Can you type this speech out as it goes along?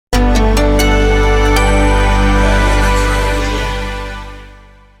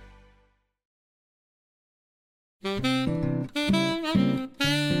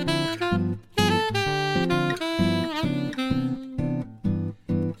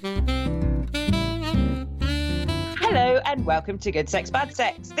Hello and welcome to Good Sex, Bad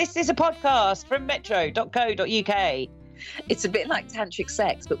Sex. This is a podcast from metro.co.uk. It's a bit like tantric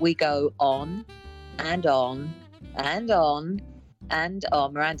sex, but we go on and on and on and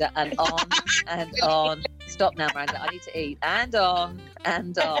on, Miranda, and on and on. Stop now, Miranda. I need to eat. And on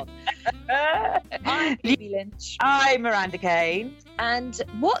and on. I'm Phoebe Lynch. I'm Miranda Kane. And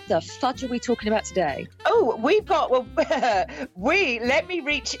what the fudge are we talking about today? Oh, let me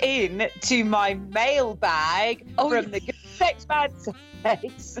reach in to my mailbag from the Good Sex, Bad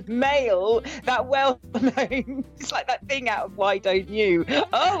Sex mail, that well-known, it's like that thing out of Why Don't You?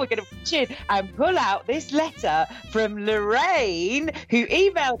 Oh, we're going to reach in and pull out this letter from Lorraine, who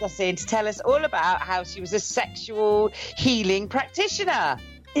emailed us in to tell us all about how she was a sexual healing practitioner.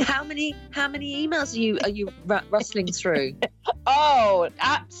 How many emails are you rustling through? Oh,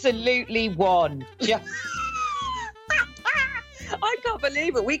 absolutely one. Just I can't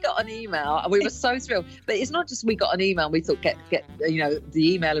believe it. We got an email and we were so thrilled. But it's not just we got an email and we thought get the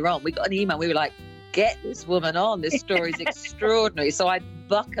emailer on. We got an email and we were like, get this woman on. This story is extraordinary. So I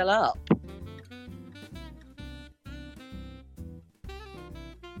buckle up.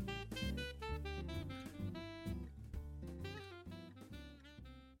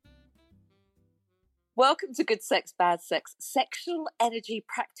 Welcome to Good Sex, Bad Sex, sexual energy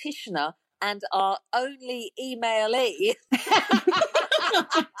practitioner and our only emailee,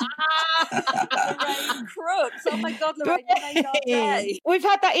 Lorraine Crooks. Oh my God, Lorraine, you made our day. We've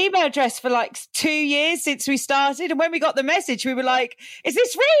had that email address for like 2 years since we started, and when we got the message, we were like, is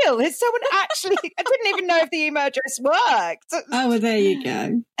this real? Has someone actually... I didn't even know if the email address worked. Oh, well, there you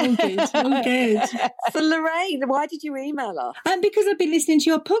go. All good, all good. So Lorraine, why did you email us? Because I've been listening to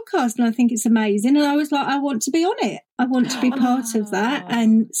your podcast and I think it's amazing, and I was like, I want to be on it. I want to be part of that,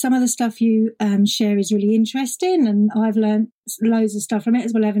 and some of the stuff you share is really interesting, and I've learned loads of stuff from it,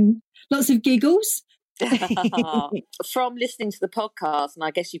 as well, having lots of giggles. From listening to the podcast, and I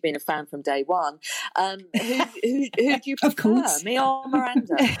guess you've been a fan from day one, who do you prefer, of course, me or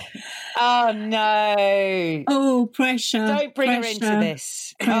Miranda? Oh no! Oh, pressure! Don't bring her into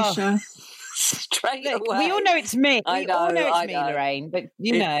this. Pressure. Straight Look, away. we all know it's me. I know, we all know I it's know. me, Lorraine. But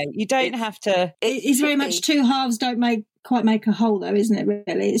you don't have to. It's very much two halves don't quite make a whole, though, isn't it?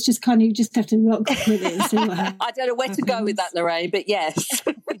 Really, it's just kind of, you just have to rock with it and see what happens. I don't know where to go with that, Lorraine, but yes.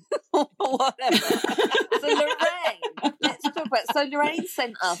 Whatever. So Lorraine, let's talk about. So Lorraine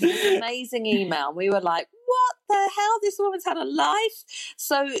sent us this amazing email. We were like, what the hell? This woman's had a life.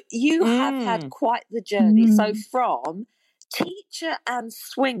 So you have had quite the journey. So from teacher and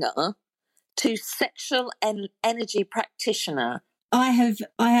swinger to sexual energy practitioner. I have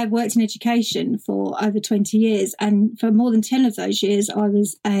worked in education for over 20 years, and for more than 10 of those years I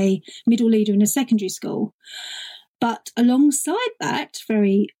was a middle leader in a secondary school. But alongside that,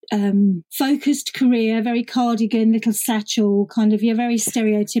 very focused career, very cardigan, little satchel, kind of your very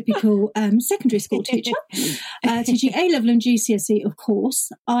stereotypical secondary school teacher, teaching A-level and GCSE, of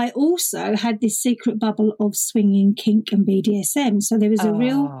course. I also had this secret bubble of swinging, kink and BDSM. So there was a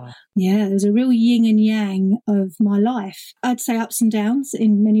real yin and yang of my life. I'd say ups and downs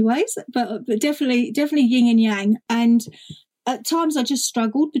in many ways, but definitely yin and yang. And at times I just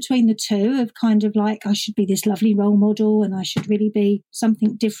struggled between the two, of kind of like, I should be this lovely role model and I should really be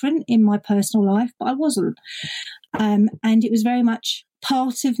something different in my personal life, but I wasn't. And it was very much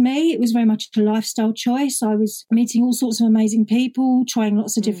part of me. It was very much a lifestyle choice. I was meeting all sorts of amazing people, trying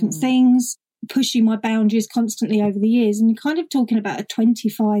lots of different things, pushing my boundaries constantly over the years, and kind of talking about a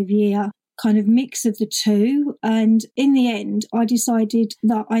 25-year kind of mix of the two. And in the end, I decided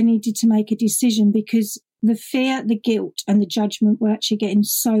that I needed to make a decision, because the fear, the guilt and the judgment were actually getting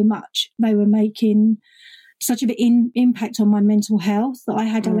so much. They were making such a big impact on my mental health that I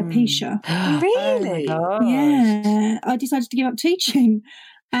had alopecia. Really? Oh Yeah. I decided to give up teaching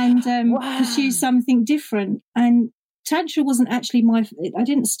and pursue something different. And Tantra wasn't actually I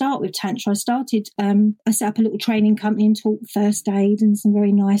didn't start with Tantra. I set up a little training company and taught first aid and some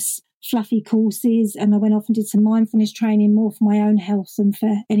very nice fluffy courses, and I went off and did some mindfulness training, more for my own health than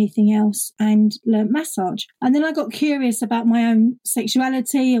for anything else, and learnt massage. And then I got curious about my own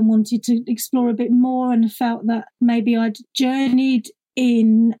sexuality and wanted to explore a bit more, and felt that maybe I'd journeyed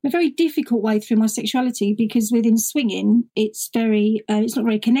in a very difficult way through my sexuality, because within swinging it's not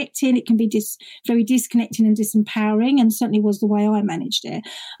very connecting. It can be very disconnecting and disempowering, and certainly was the way I managed it.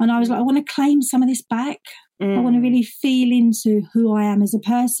 And I was like, I want to claim some of this back. I want to really feel into who I am as a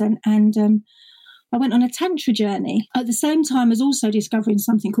person. And I went on a Tantra journey at the same time as also discovering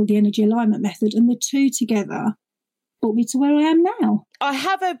something called the energy alignment method, and the two together brought me to where I am now. I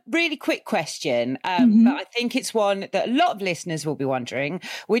have a really quick question, but I think it's one that a lot of listeners will be wondering,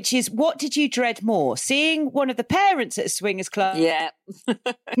 which is, what did you dread more? Seeing one of the parents at a swingers club? Yeah.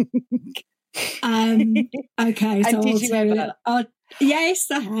 Okay, so did you ever? Yes,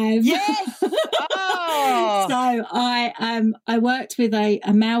 I have. Yes. Oh. So I worked with a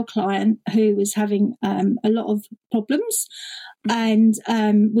male client who was having a lot of problems and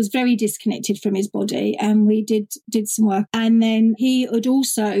was very disconnected from his body, and we did some work. And then he had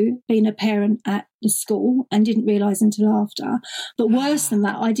also been a parent at the school and didn't realise until after. But worse than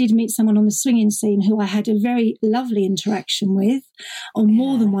that, I did meet someone on the swinging scene who I had a very lovely interaction with on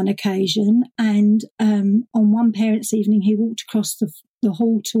more than one occasion. And on one parents' evening, he walked across the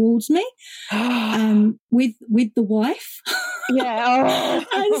hall towards me with the wife. Yeah.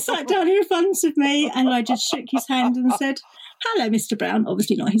 And sat down in front of me, and I just shook his hand and said, "Hello, Mr. Brown,"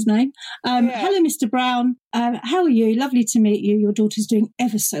 obviously not his name. "Hello, Mr. Brown. How are you? Lovely to meet you. Your daughter's doing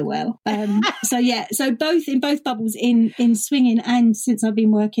ever so well." So both in both bubbles, in swinging and since I've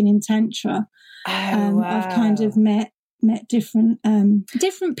been working in Tantra, I've kind of met different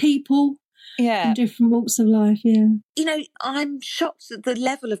people. Yeah. In different walks of life, yeah. You know, I'm shocked at the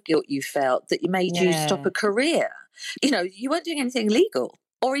level of guilt you felt that you made you stop a career. You know, you weren't doing anything illegal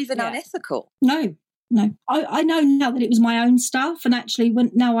or even unethical. No. I know now that it was my own stuff, and actually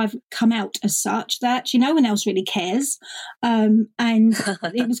now I've come out as such, that actually no one else really cares, and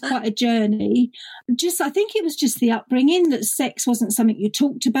it was quite a journey. I think it was just the upbringing, that sex wasn't something you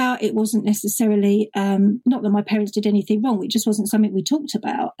talked about. It wasn't necessarily not that my parents did anything wrong, it just wasn't something we talked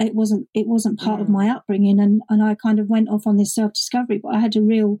about. It wasn't part of my upbringing, and I kind of went off on this self-discovery, but I had a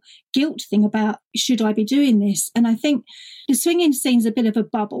real guilt thing about, should I be doing this? And I think the swinging scene's a bit of a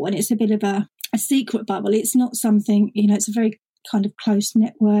bubble, and it's a bit of a secret bubble. It's not something, it's a very kind of close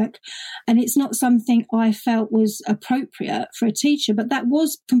network, and it's not something I felt was appropriate for a teacher, but that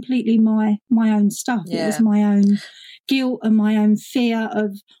was completely my own stuff. It was my own guilt and my own fear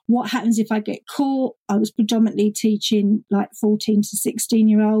of what happens if I get caught. I was predominantly teaching like 14 to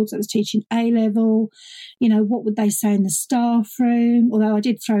 16-year-olds. I was teaching A-level. What would they say in the staff room? Although I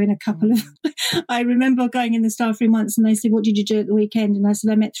did throw in a couple of... I remember going in the staff room once and they said, "What did you do at the weekend?" And I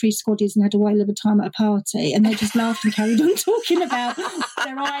said, "I met 3 squaddies and had a whale of a time at a party." And they just laughed and carried on talking about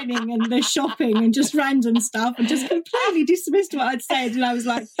their ironing and their shopping and just random stuff, and just completely dismissed what I'd said. And I was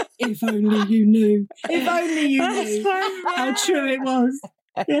like, if only you knew. If only you knew how true it was.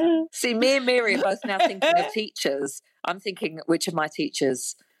 Yeah. See, me and Miri are both now thinking of teachers. I'm thinking, which of my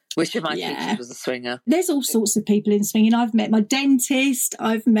teachers was a swinger? There's all sorts of people in swinging. I've met my dentist,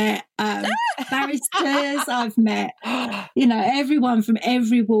 I've met barristers, I've met, everyone from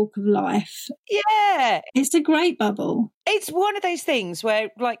every walk of life. Yeah. It's a great bubble. It's one of those things where,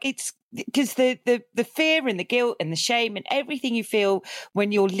 like, it's because the fear and the guilt and the shame and everything you feel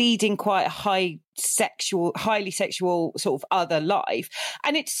when you're leading quite a highly sexual sort of other life.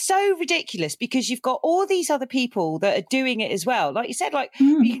 And it's so ridiculous because you've got all these other people that are doing it as well. Like you said,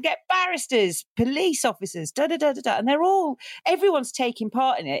 you can get barristers, police officers, and everyone's taking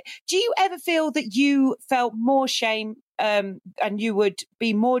part in it. Do you ever feel that you felt more shame and you would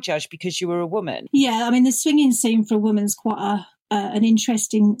be more judged because you were a woman? Yeah, I mean, the swinging scene for a woman's quite an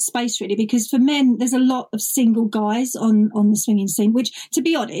interesting space, really, because for men, there's a lot of single guys on the swinging scene, which, to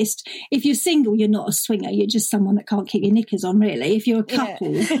be honest, if you're single, you're not a swinger. You're just someone that can't keep your knickers on, really. If you're a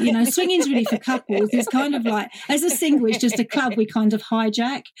couple, swinging's really for couples. It's kind of like, as a single, it's just a club we kind of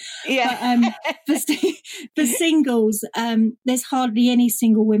hijack. Yeah. But for singles, there's hardly any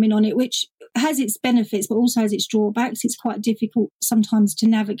single women on it, which has its benefits, but also has its drawbacks. It's quite difficult sometimes to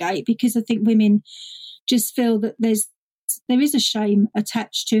navigate because I think women just feel that there is a shame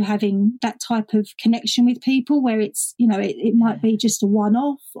attached to having that type of connection with people, where it's, it might be just a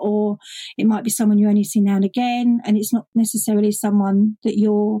one-off, or it might be someone you only see now and again, and it's not necessarily someone that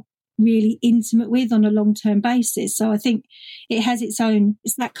you're really intimate with on a long-term basis. So I think it has it's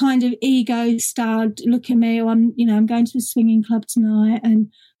that kind of ego styled, look at me, I'm going to a swinging club tonight.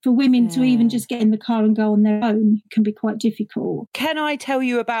 And for women to even just get in the car and go on their own can be quite difficult. Can I tell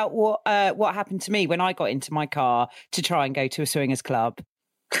you about what happened to me when I got into my car to try and go to a swingers club?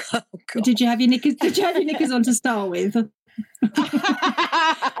 Oh, did you have your knickers on to start with?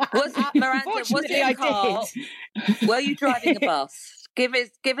 Miranda, was it a car? Were you driving a bus? Give us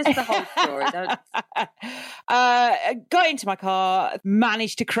the whole story. Got into my car,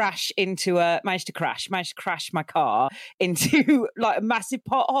 managed to crash my car into like a massive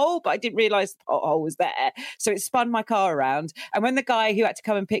pothole, but I didn't realise the pothole was there. So it spun my car around. And when the guy who had to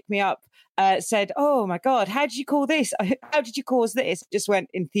come and pick me up said, "Oh my God, how did you call this? How did you cause this?" Just went,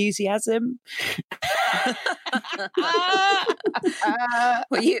 "Enthusiasm."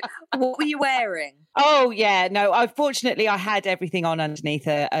 What were you wearing? Oh yeah, no. Unfortunately, I had everything on underneath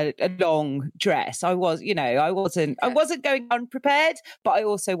a long dress. I wasn't going unprepared, but I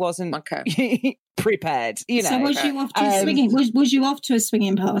also wasn't prepared. So was you off to swinging? Was you off to a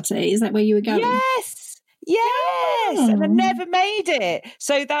swinging party? Is that where you were going? Yes, and I never made it.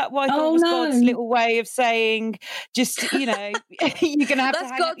 So that I thought was God's little way of saying, just you're going to have That's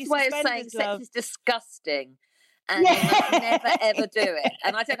to hang God's up your way of saying love. sex is disgusting. And you must never ever do it.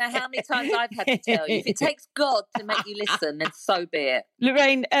 And I don't know how many times I've had to tell you. If it takes God to make you listen, then so be it.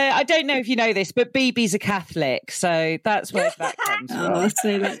 Lorraine, I don't know if you know this, but BB's a Catholic, so that's where that comes from. I'll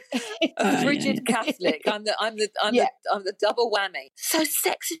say that. Rigid Catholic. I'm the double whammy. So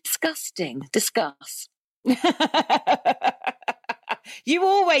sex is disgusting. Discuss. You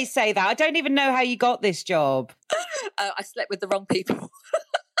always say that. I don't even know how you got this job. I slept with the wrong people.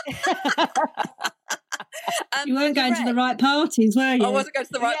 You weren't going to the right parties, were you? I wasn't going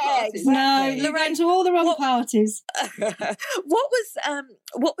to the right parties. Exactly. No, you went to all the wrong parties. What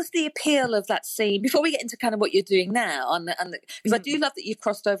was the appeal of that scene? Before we get into kind of what you're doing now, because I do love that you've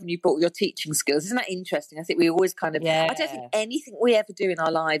crossed over and you've brought your teaching skills. Isn't that interesting? I think we always kind of. I don't think anything we ever do in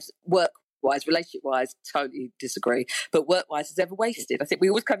our lives, work-wise, relationship-wise, totally disagree, but work-wise is ever wasted. I think we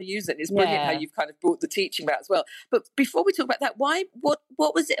always kind of use it. It's brilliant how you've kind of brought the teaching about as well. But before we talk about that, what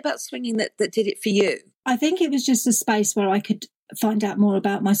was it about swinging that did it for you? I think it was just a space where I could find out more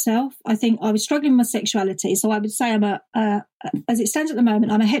about myself. I think I was struggling with my sexuality, so I would say I'm as it stands at the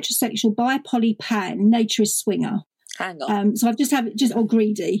moment, I'm a heterosexual bi-poly pan naturist swinger. Hang on. So I've or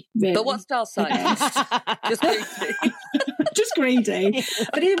greedy, really. But what star sign is? Just greedy. Just greedy.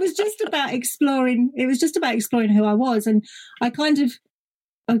 But it was just about exploring. It was just about exploring who I was, and I kind of,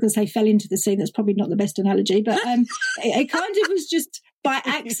 I was going to say, fell into the scene. That's probably not the best analogy, but it kind of was just by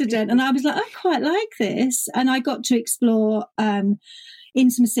accident, and I was like, I quite like this, and I got to explore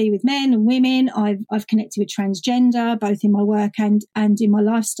intimacy with men and women. I've connected with transgender, both in my work and in my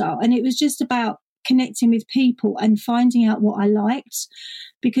lifestyle, and it was just about connecting with people and finding out what I liked,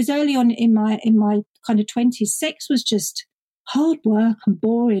 because early on in my kind of 20s, sex was just hard work and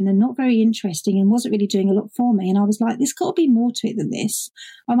boring and not very interesting and wasn't really doing a lot for me. And I was like, there's got to be more to it than this.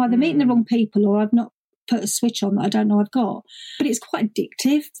 I'm either meeting the wrong people or I've not put a switch on that I don't know I've got. But it's quite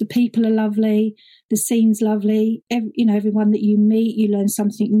addictive. The people are lovely. The scene's lovely. Everyone that you meet, you learn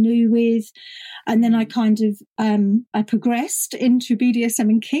something new with. And then I kind of, I progressed into BDSM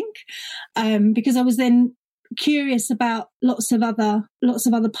and kink because I was then curious about lots of other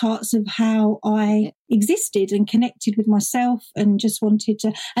parts of how I existed and connected with myself, and just wanted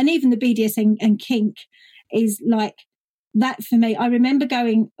to, and even the BDSM and kink is like that for me. I remember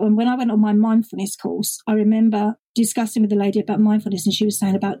going, when I went on my mindfulness course, I remember discussing with a lady about mindfulness, and she was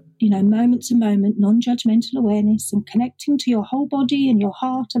saying about, moment to moment, non-judgmental awareness and connecting to your whole body and your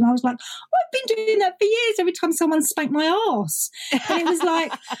heart. And I was like, I've been doing that for years, every time someone spanked my arse. And it was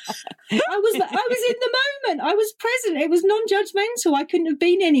like, I was in the moment. I was present. It was non-judgmental. I couldn't have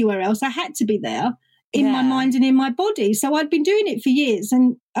been anywhere else. I had to be there in my mind and in my body. So I'd been doing it for years,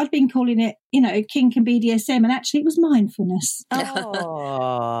 and I'd been calling it, kink and BDSM, and actually it was mindfulness.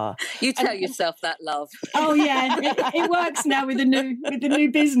 Oh, you tell yourself that, love. Oh yeah, it works now with the new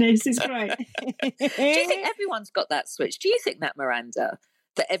business. It's great. Do you think everyone's got that switch? Do you think that, Miranda,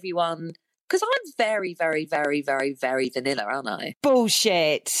 that everyone? Because I'm very, very, very, very, very vanilla, aren't I?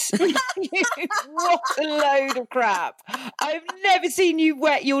 Bullshit. What a load of crap. I've never seen you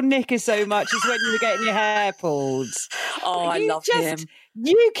wet your knicker so much as when you were getting your hair pulled. Oh, I love him.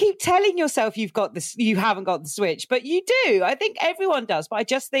 You keep telling yourself you haven't got the switch, but you do. I think everyone does, but I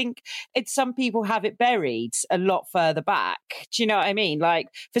just think some people have it buried a lot further back. Do you know what I mean? Like,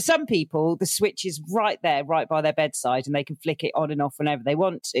 for some people, the switch is right there, right by their bedside, and they can flick it on and off whenever they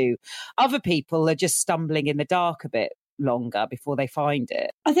want to. Other people are just stumbling in the dark a bit longer before they find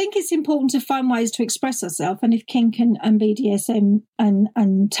it. I think it's important to find ways to express ourselves, and if kink and BDSM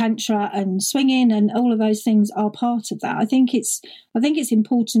and tantra and swinging and all of those things are part of that, I think it's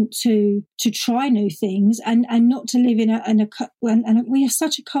important to try new things and not to live in we have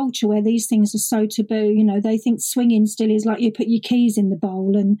such a culture where these things are so taboo. They think swinging still is like you put your keys in the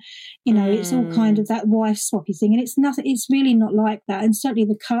bowl, and it's all kind of that wife swappy thing, and it's nothing. It's really not like that, and certainly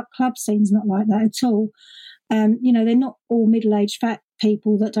the club scene's not like that at all. They're not all middle-aged fat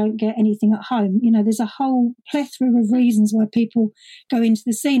people that don't get anything at home. There's a whole plethora of reasons why people go into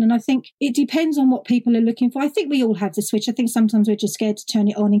the scene. And I think it depends on what people are looking for. I think we all have the switch. I think sometimes we're just scared to turn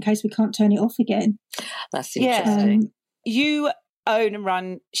it on in case we can't turn it off again. That's interesting. You own and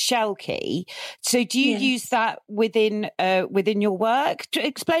run Shelky. So do you use that within your work?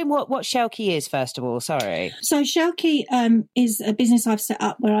 Explain what Shelky is, first of all. Sorry. So Shelky is a business I've set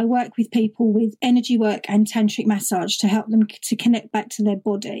up where I work with people with energy work and tantric massage to help them to connect back to their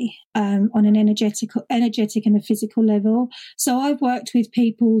body on an energetic and a physical level. So I've worked with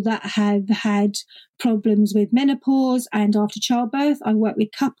people that have had problems with menopause and after childbirth. I work with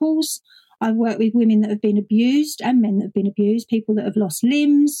couples. I've worked with women that have been abused and men that have been abused, people that have lost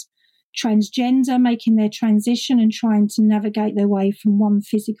limbs, transgender, making their transition and trying to navigate their way from one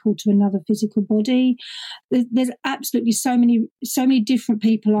physical to another physical body. There's absolutely so many different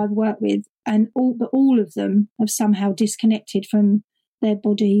people I've worked with, and all of them have somehow disconnected from their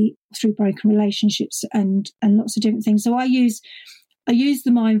body through broken relationships and lots of different things. So I use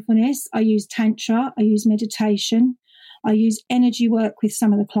the mindfulness, I use tantra, I use meditation, I use energy work with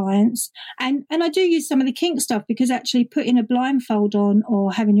some of the clients, and I do use some of the kink stuff, because actually putting a blindfold on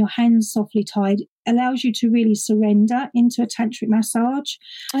or having your hands softly tied allows you to really surrender into a tantric massage.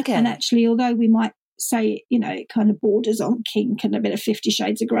 Okay. And actually, although we might say, it kind of borders on kink and a bit of 50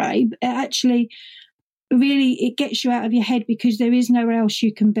 Shades of Grey, it actually really, it gets you out of your head, because there is nowhere else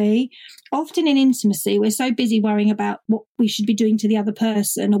you can be. Often in intimacy, we're so busy worrying about what we should be doing to the other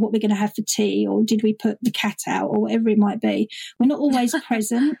person, or what we're going to have for tea, or did we put the cat out, or whatever it might be. We're not always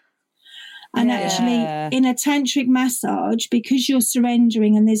present. And actually, in a tantric massage, because you're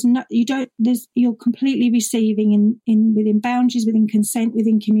surrendering and you're completely receiving within boundaries, within consent,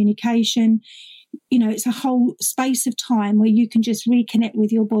 within communication. It's a whole space of time where you can just reconnect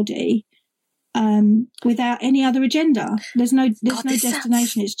with your body. Without any other agenda. There's no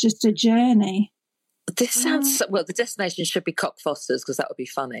destination. It's just a journey. This sounds well. The destination should be Cockfosters, because that would be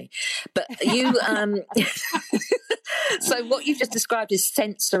funny. But you, so what you've just described is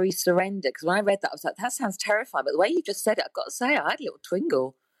sensory surrender. Because when I read that, I was like, that sounds terrifying. But the way you just said it, I've got to say, I had a little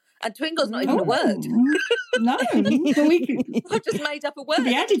twingle. And twingle's not even a word. No, I've just made up a word.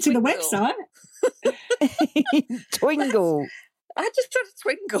 Be added to the website. Twingle. I just tried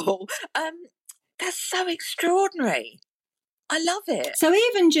to twingle. That's so extraordinary. I love it. So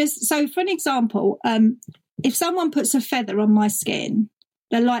for an example, if someone puts a feather on my skin,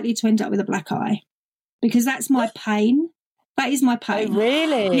 they're likely to end up with a black eye, because that's my pain. That is my pain. Oh,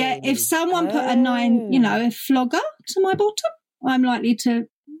 really? Yeah. If someone put a flogger to my bottom, I'm likely to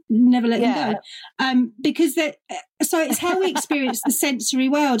never let them go. Because so it's how we experience the sensory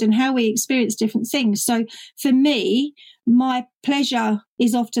world and how we experience different things. So for me, my pleasure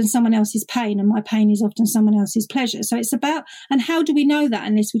is often someone else's pain, and my pain is often someone else's pleasure. So it's about, and how do we know that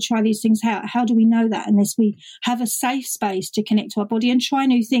unless we try these things out? How do we know that unless we have a safe space to connect to our body and try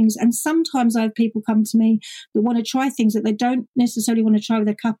new things? And sometimes I have people come to me that want to try things that they don't necessarily want to try with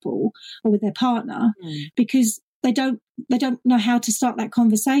their couple or with their partner, because they don't know how to start that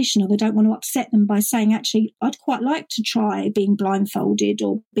conversation, or they don't want to upset them by saying, actually, I'd quite like to try being blindfolded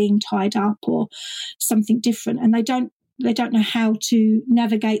or being tied up or something different. And they don't know how to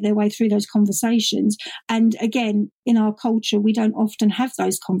navigate their way through those conversations. And again, in our culture, we don't often have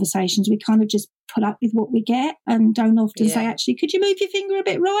those conversations. We kind of just put up with what we get and don't often say, actually, could you move your finger a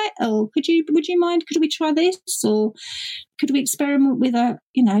bit right? Or would you mind, could we try this? Or could we experiment with a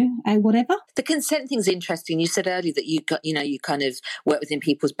whatever? The consent thing's interesting. You said earlier that you kind of work within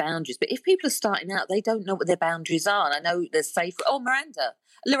people's boundaries. But if people are starting out, they don't know what their boundaries are. And I know there's safe. Oh, Miranda.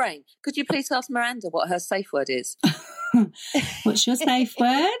 Lorraine, could you please ask Miranda what her safe word is? What's your safe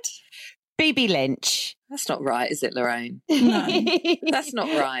word? BB Lynch. That's not right, is it, Lorraine? No. That's not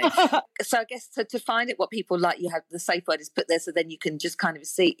right. So I guess to find it, what people like, you have the safe word is put there, so then you can just kind of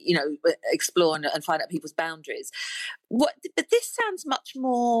see, explore and find out people's boundaries. But this sounds much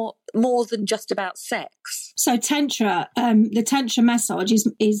more than just about sex. So tantra, the tantra massage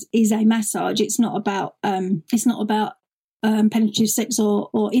is a massage. It's not about penetrative sex or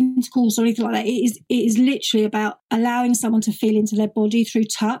intercourse or anything like that. It is literally about allowing someone to feel into their body through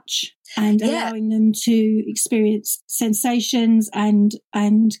touch and allowing them to experience sensations and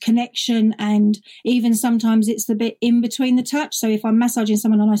connection, and even sometimes it's the bit in between the touch. So if I'm massaging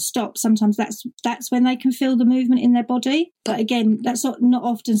someone and I stop, sometimes that's when they can feel the movement in their body. But again, that's not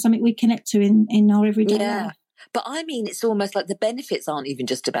often something we connect to in our everyday life. But I mean, it's almost like the benefits aren't even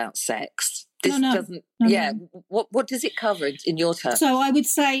just about sex. This doesn't. What does it cover in your terms? So I would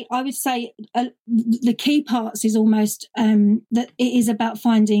say the key parts is almost that it is about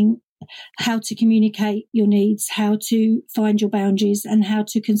finding how to communicate your needs, how to find your boundaries, and how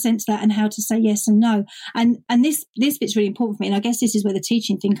to consent to that, and how to say yes and no. And this bit's really important for me. And I guess this is where the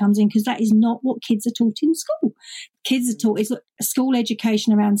teaching thing comes in, because that is not what kids are taught in school. Kids are taught, school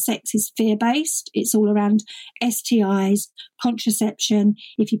education around sex is fear-based. It's all around STIs, contraception.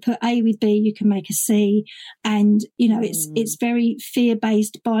 If you put A with B, you can make a C. And, it's very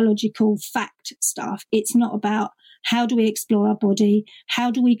fear-based, biological fact stuff. It's not about how do we explore our body? How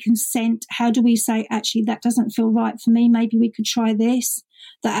do we consent? How do we say, actually, that doesn't feel right for me. Maybe we could try this.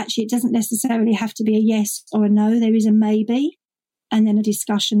 That actually, it doesn't necessarily have to be a yes or a no. There is a maybe, and then a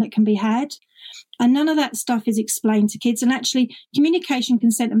discussion that can be had. And none of that stuff is explained to kids. And actually, communication,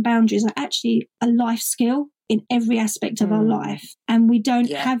 consent, and boundaries are actually a life skill in every aspect of our life. And we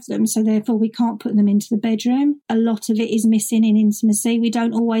don't have them, so therefore we can't put them into the bedroom. A lot of it is missing in intimacy. We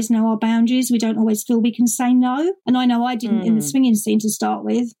don't always know our boundaries. We don't always feel we can say no. And I know I didn't in the swinging scene to start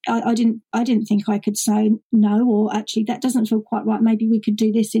with. I didn't think I could say no, or actually that doesn't feel quite right. Maybe we could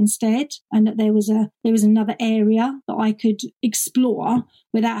do this instead. And that there was another area that I could explore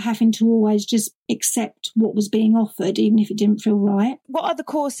without having to always just accept what was being offered, even if it didn't feel right. What are the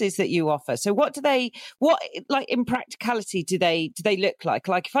courses that you offer? So what like in practicality do they look like?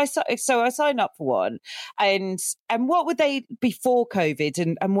 Like if I sign up for one, and what would they before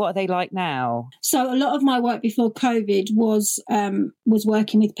COVID, and what are they like now? So a lot of my work before COVID was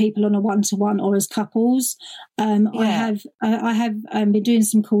working with people on a one-to-one or as couples. I have been doing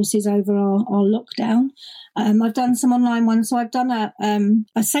some courses over our lockdown. I've done some online ones. So I've done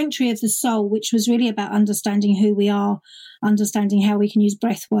a Sanctuary of the Soul, which was really about understanding who we are, understanding how we can use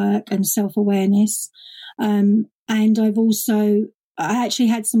breath work and self-awareness. And I actually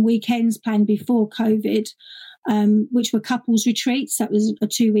had some weekends planned before COVID, which were couples retreats. That was a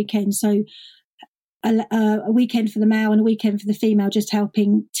 2 weekends. So a weekend for the male and a weekend for the female, just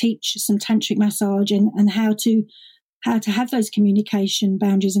helping teach some tantric massage and how to have those communication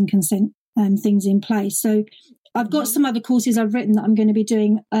boundaries and consent things in place. So I've got some other courses I've written that I'm going to be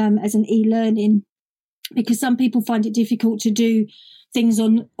doing as an e-learning, because some people find it difficult to do things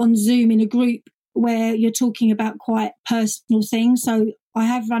on Zoom in a group where you're talking about quite personal things. So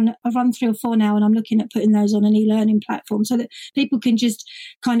I've run 3 or 4 now, and I'm looking at putting those on an e-learning platform so that people can just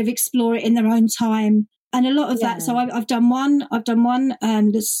kind of explore it in their own time. And a lot of that. So I've done one,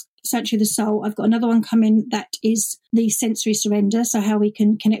 the Sanctuary of the Soul. I've got another one coming that is the sensory surrender. So how we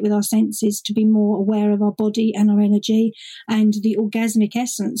can connect with our senses to be more aware of our body and our energy, and the orgasmic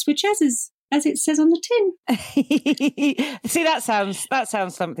essence, which as it says on the tin. See, that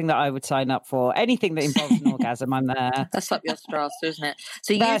sounds something that I would sign up for. Anything that involves an orgasm, I'm there. That's up your strata, isn't it?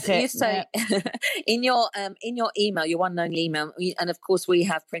 So you say in your email, your one and only email, and of course we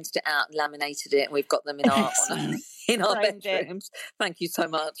have printed it out and laminated it, and we've got them in our bedrooms. Thank you so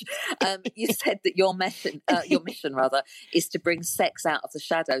much. You said that your mission is to bring sex out of the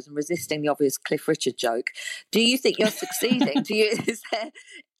shadows and resisting the obvious Cliff Richard joke. Do you think you're succeeding?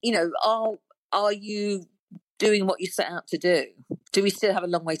 Are you doing what you set out to do? Do we still have a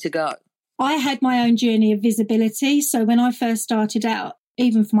long way to go? I had my own journey of visibility. So when I first started out,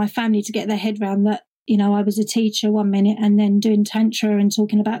 even for my family to get their head around that, I was a teacher 1 minute and then doing tantra and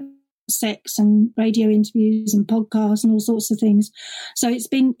talking about sex and radio interviews and podcasts and all sorts of things. So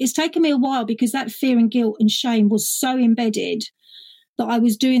it's taken me a while, because that fear and guilt and shame was so embedded that I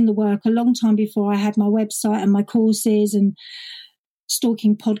was doing the work a long time before I had my website and my courses and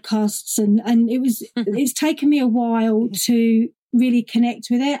stalking podcasts, and it's taken me a while to really connect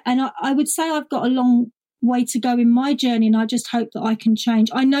with it. And I would say I've got a long way to go in my journey, and I just hope that I can change.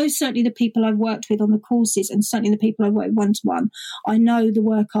 I know certainly the people I've worked with on the courses, and certainly the people I've worked with one-to-one, I know the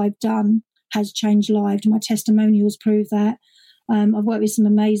work I've done has changed lives. My testimonials prove that. I've worked with some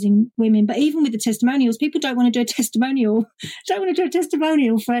amazing women, but even with the testimonials, people don't want to do a testimonial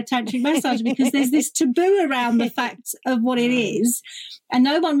for a tantric massage, because there's this taboo around the fact of what it is, and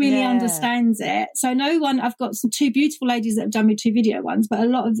no one really understands it. So I've got some 2 beautiful ladies that have done me 2 video ones, but a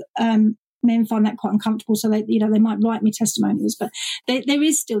lot of men find that quite uncomfortable, so they might write me testimonials, but there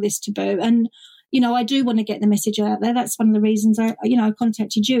is still this taboo. And I do want to get the message out there. That's one of the reasons I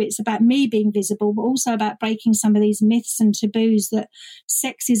contacted you. It's about me being visible, but also about breaking some of these myths and taboos that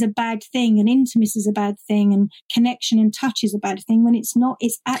sex is a bad thing and intimacy is a bad thing and connection and touch is a bad thing, when it's not.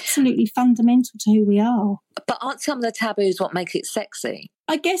 It's absolutely fundamental to who we are. But aren't some of the taboos what make it sexy?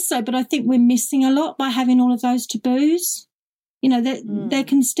 I guess so, but I think we're missing a lot by having all of those taboos. There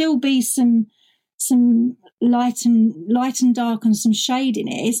can still be some light and dark and some shade in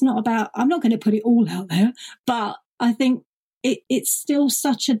it. It's not about, I'm not going to put it all out there, but I think it's still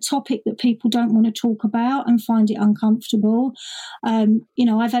such a topic that people don't want to talk about and find it uncomfortable.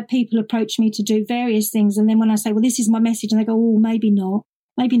 I've had people approach me to do various things, and then when I say, well, this is my message, and they go, oh, maybe not,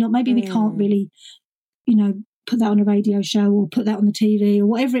 maybe we can't really, put that on a radio show or put that on the TV or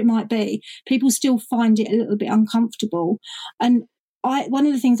whatever it might be, people still find it a little bit uncomfortable. And one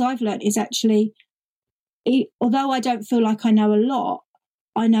of the things I've learned is actually, although I don't feel like I know a lot,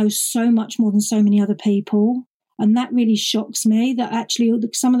 I know so much more than so many other people. And that really shocks me, that actually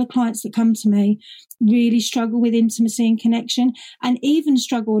some of the clients that come to me really struggle with intimacy and connection, and even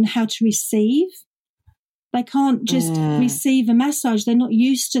struggle on how to receive. They can't just receive a massage. They're not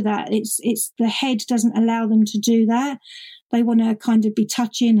used to that. It's the head doesn't allow them to do that. They want to kind of be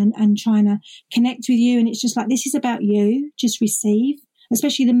touching and trying to connect with you. And it's just like, this is about you. Just receive,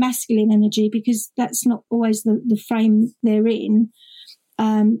 especially the masculine energy, because that's not always the frame they're in.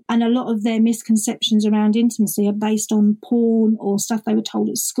 And a lot of their misconceptions around intimacy are based on porn or stuff they were told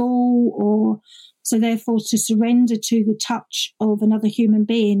at school, so therefore to surrender to the touch of another human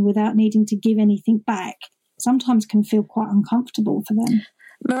being without needing to give anything back sometimes can feel quite uncomfortable for them.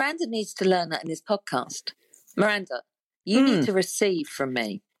 Miranda needs to learn that in this podcast. Miranda, you need to receive from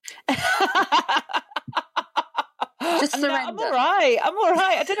me. Just surrender. I'm all right.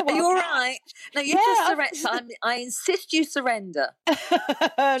 I don't know what. Are you all right? No, you just surrender. I insist you surrender.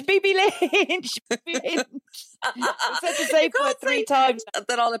 BB Lynch. I said the safe word 3 times.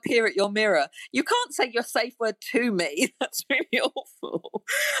 That I'll appear at your mirror. You can't say your safe word to me. That's really awful.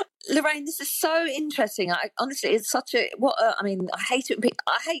 Lorraine, this is so interesting. Honestly, it's such a I hate it.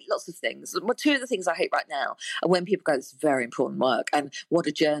 I hate lots of things. Well, 2 of the things I hate right now are when people go, "This is very important work," and "What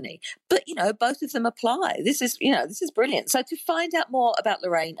a journey." But both of them apply. This is brilliant. So to find out more about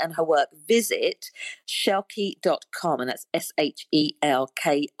Lorraine and her work, visit shelki.com, and that's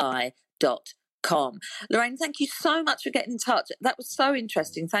SHELKI.com. Lorraine, thank you so much for getting in touch. That was so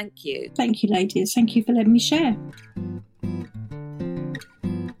interesting. Thank you. Thank you, ladies. Thank you for letting me share.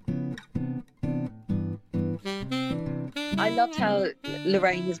 I loved how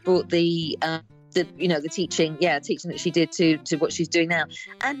Lorraine has brought the teaching that she did to what she's doing now,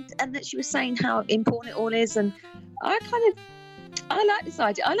 and that she was saying how important it all is. And I like this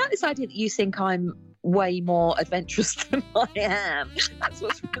idea. I like this idea that you think I'm way more adventurous than I am.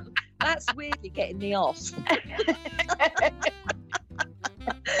 That's weirdly getting me off.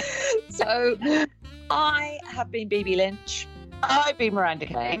 So I have been BB Lynch. I've been Miranda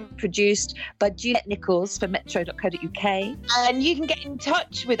Kane. Produced by Juliet Nichols for metro.co.uk. And you can get in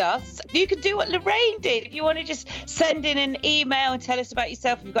touch with us. You can do what Lorraine did. If you want to just send in an email and tell us about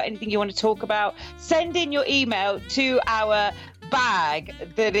yourself, if you've got anything you want to talk about, send in your email to our bag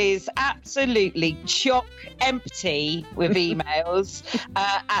that is absolutely chock empty with emails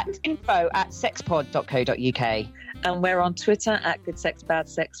at info@sexpod.co.uk. And we're on Twitter at Good Sex Bad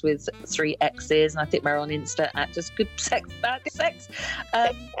Sex with 3 X's, and I think we're on Insta at just Good Sex Bad Sex.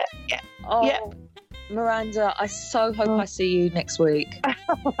 Miranda, I so hope I see you next week.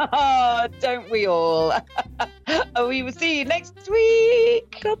 Don't we all? We will see you next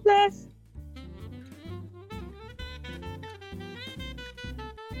week. God bless.